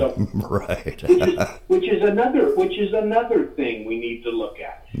jaywalking. So, right. which is another thing we need to look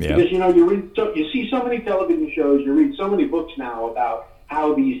at. Yeah. Because you see so many television shows, you read so many books now about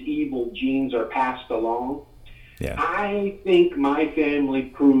how these evil genes are passed along. Yeah. I think my family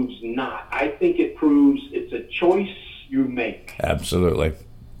proves not. I think it proves it's a choice you make. Absolutely.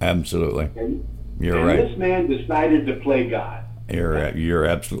 You're right. And this man decided to play God. You're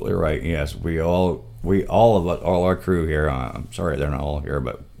absolutely right. Yes, we all of us, all our crew here. I'm sorry they're not all here,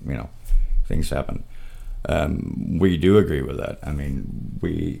 but things happen. We do agree with that. I mean,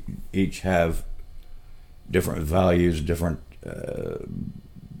 we each have different values, different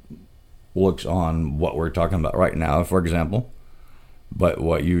looks on what we're talking about right now, for example. But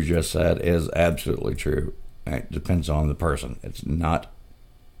what you just said is absolutely true. It depends on the person. It's not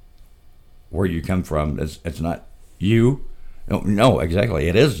where you come from. It's not you. No, exactly.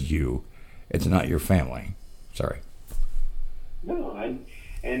 It is you. It's not your family. Sorry. No,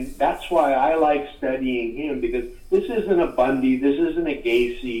 and that's why I like studying him, because this isn't a Bundy, this isn't a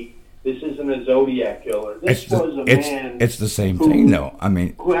Gacy, this isn't a Zodiac killer. This was a man. It's the same thing, though. I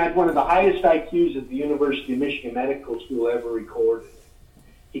mean, who had one of the highest IQs at the University of Michigan Medical School ever recorded.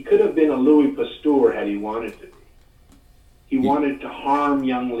 He could have been a Louis Pasteur had he wanted to be. He wanted to harm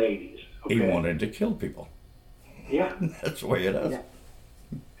young ladies. Okay? He wanted to kill people. Yeah. That's the way it is.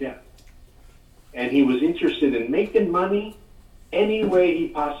 Yeah. And he was interested in making money any way he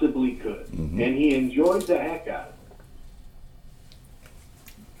possibly could. Mm-hmm. And he enjoyed the heck out of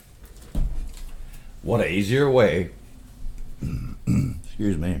it. What a easier way,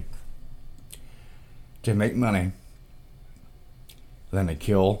 excuse me, to make money than to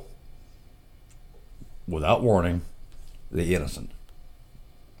kill, without warning, the innocent.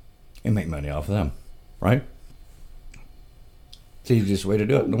 And make money off of them, right? It's the easiest way to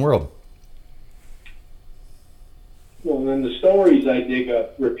do it in the world. Well, then the stories I dig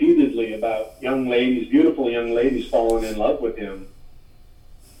up repeatedly about young ladies, beautiful young ladies falling in love with him,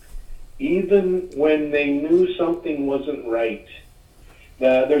 even when they knew something wasn't right.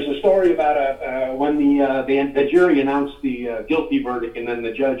 There's a story about when the jury announced the guilty verdict, and then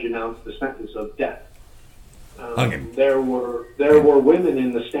the judge announced the sentence of death. There were women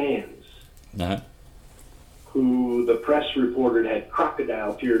in the stands who the press reported had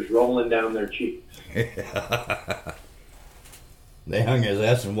crocodile tears rolling down their cheeks. They hung his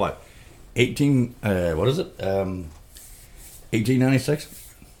ass in what? 1896?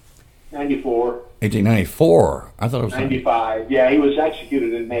 94. 1894. I thought it was 95. Yeah, he was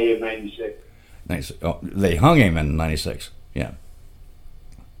executed in May of 96. Nice. Oh, they hung him in 96. Yeah.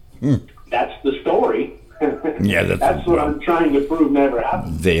 That's the story. Yeah, that's what I'm trying to prove never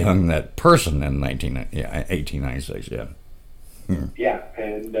happened. They hung that person in 1896. Yeah. Yeah,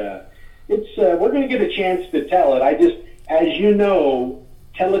 and it's we're going to get a chance to tell it. As you know,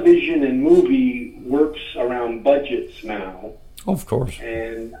 television and movie works around budgets now. Oh, of course.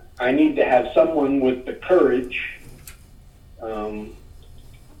 And I need to have someone with the courage,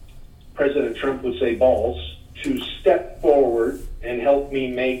 President Trump would say balls, to step forward and help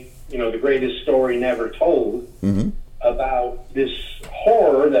me make, the greatest story never told about this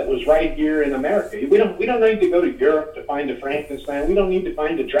horror that was right here in America. We don't need to go to Europe to find a Frankenstein. We don't need to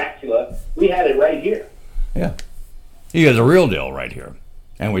find a Dracula. We had it right here. Yeah. He is a real deal right here.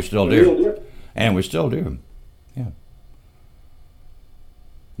 And we still do. And we still do. Yeah.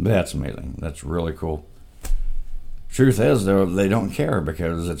 That's amazing. That's really cool. Truth is, though, they don't care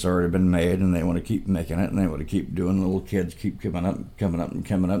because it's already been made and they want to keep making it and they want to keep doing little kids keep coming up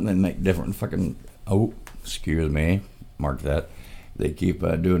and they make different fucking, excuse me, mark that. They keep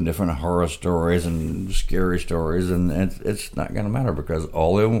doing different horror stories and scary stories and it's not going to matter because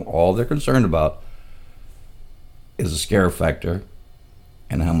all they're concerned about is the scare factor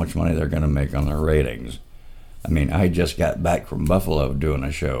and how much money they're going to make on their ratings. I mean, I just got back from Buffalo doing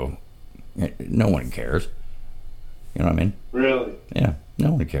a show. No one cares. You know what I mean? Really? Yeah,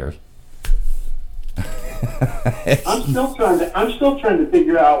 no one cares. I'm still trying to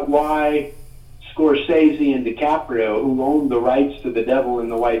figure out why Scorsese and DiCaprio, who owned the rights to The Devil in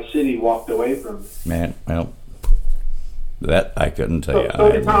the White City, walked away from it. Man, well, that I couldn't tell you.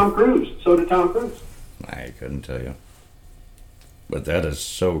 So did Tom Cruise. I couldn't tell you. But that is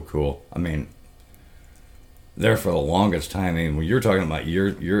so cool. I mean, there for the longest time. I mean, when you're talking about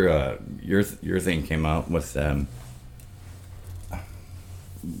your thing came out with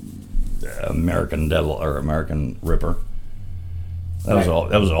American Devil or American Ripper. That was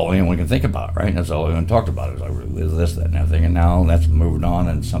all anyone can think about, right? That's all anyone talked about. It was like this, that, and everything. And now that's moved on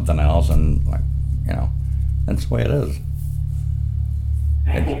and something else, and that's the way it is.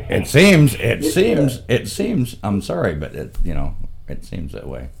 It seems. I'm sorry, but it seems that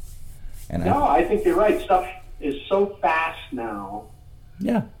way. And I think you're right. Stuff is so fast now.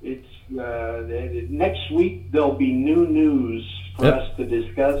 Yeah. It's next week there'll be new news for us to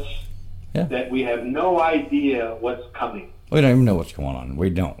discuss. Yeah. That we have no idea what's coming. We don't even know what's going on. We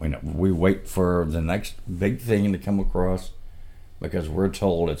don't. We wait for the next big thing to come across because we're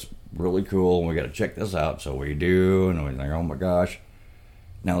told it's really cool and we got to check this out. So we do, and we think, oh my gosh,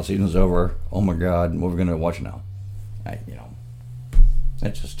 now the season's over. Oh my God, what are we going to watch now?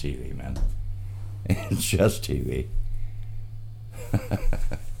 It's just TV, man. It's just TV.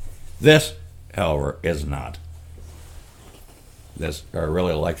 This, however, is not. I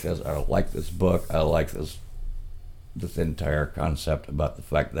really like this. I like this book. I like this entire concept about the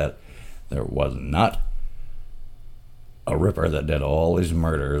fact that there was not a Ripper that did all these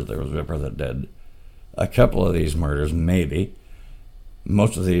murders. There was a Ripper that did a couple of these murders, maybe.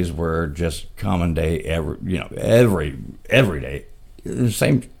 Most of these were just common day, every day. The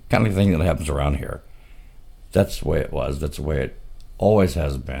same kind of thing that happens around here. That's the way it was. That's the way it always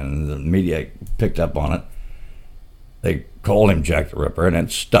has been. The media picked up on it. They called him Jack the Ripper, and it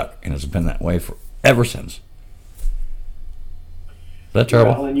stuck, and it's been that way ever since. Is that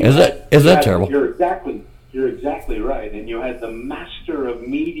terrible? Well, is that terrible? You're exactly You're exactly right. And you had the master of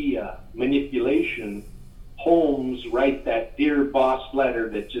media manipulation, Holmes, write that Dear Boss letter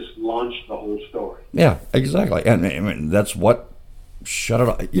that just launched the whole story. Yeah, exactly. And I mean, that's what shut it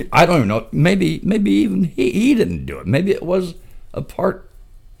off. I don't even know. Maybe even he didn't do it. Maybe it was a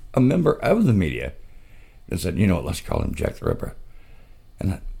member of the media that said, you know what, let's call him Jack the Ripper.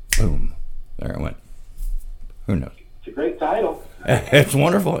 And then, boom, there it went. Who knows? It's a great title. It's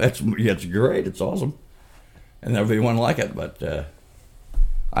wonderful. It's great. It's awesome. And there'll be one like it, but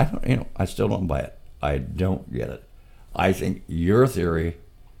I don't. I still don't buy it. I don't get it. I think your theory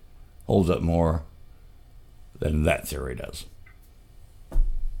holds up more than that theory does.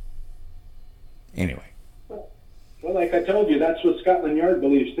 Anyway. Well, like I told you, that's what Scotland Yard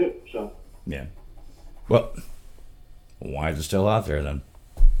believes too. So. Yeah. Well, why is it still out there then?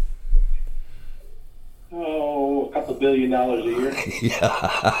 Oh, a couple $2 billion a year.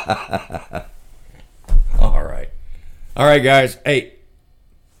 Yeah. All right, guys. Hey,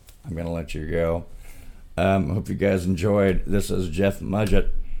 I'm gonna let you go. Hope you guys enjoyed. This is Jeff Mudgett.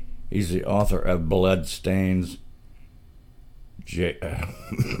 He's the author of Bloodstains. Excuse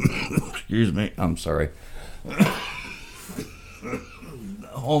me. I'm sorry.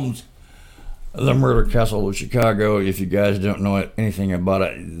 Holmes, The Murder Castle of Chicago. If you guys don't know anything about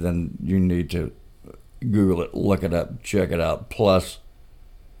it, then you need to Google it, look it up, check it out. Plus,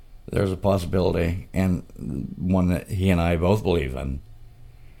 there's a possibility, and one that he and I both believe in,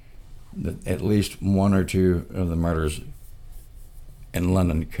 that at least one or two of the murders in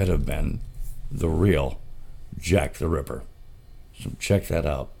London could have been the real Jack the Ripper. So check that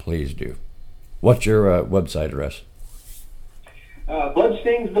out, please do. What's your website address?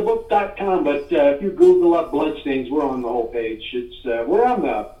 Bloodstainsthebook.com, but if you Google up Bloodstains, we're on the whole page. It's we're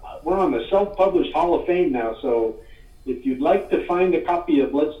on the self-published Hall of Fame now, so if you'd like to find a copy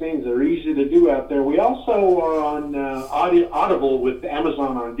of Bloodstains, they're easy to do out there. We also are on Audible with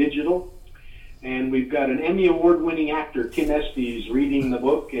Amazon on digital, and we've got an Emmy Award-winning actor, Tim Estes, reading the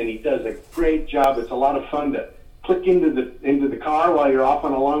book, and he does a great job. It's a lot of fun to click into the car while you're off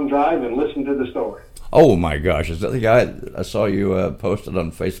on a long drive and listen to the story. Oh my gosh, is that the guy I saw you posted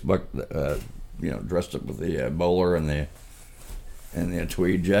on Facebook? Dressed up with the bowler and the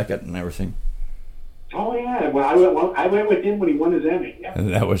tweed jacket and everything. Oh yeah, well I went with him when he won his Emmy. Yeah.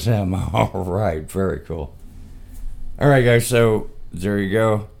 That was him. All right, very cool. All right, guys. So there you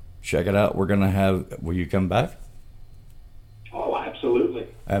go. Check it out. We're gonna have. Will you come back? Oh, absolutely.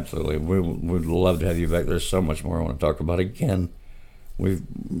 Absolutely. We'd love to have you back. There's so much more I want to talk about. Again, we've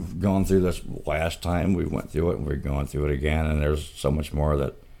gone through this last time. We went through it, and we're going through it again. And there's so much more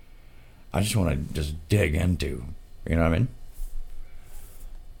that I just want to just dig into. You know what I mean?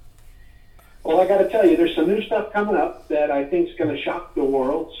 Well, I got to tell you, there's some new stuff coming up that I think is going to shock the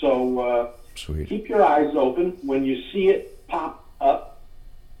world. So Sweet. Keep your eyes open. When you see it pop up,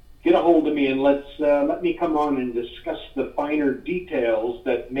 get a hold of me and let me come on and discuss the finer details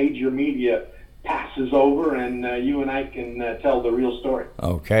that major media passes over, and you and I can tell the real story.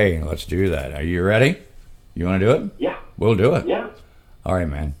 Okay, let's do that. Are you ready? You want to do it? Yeah. We'll do it. Yeah. All right,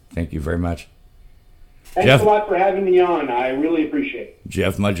 man. Thank you very much. Thanks Jeff, a lot for having me on. I really appreciate it.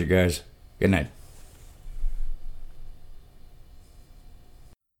 Jeff Mudgett, guys. Good night.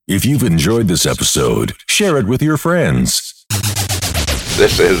 If you've enjoyed this episode, share it with your friends.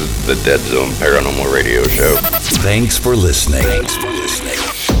 This is the Dead Zone Paranormal Radio Show. Thanks for listening.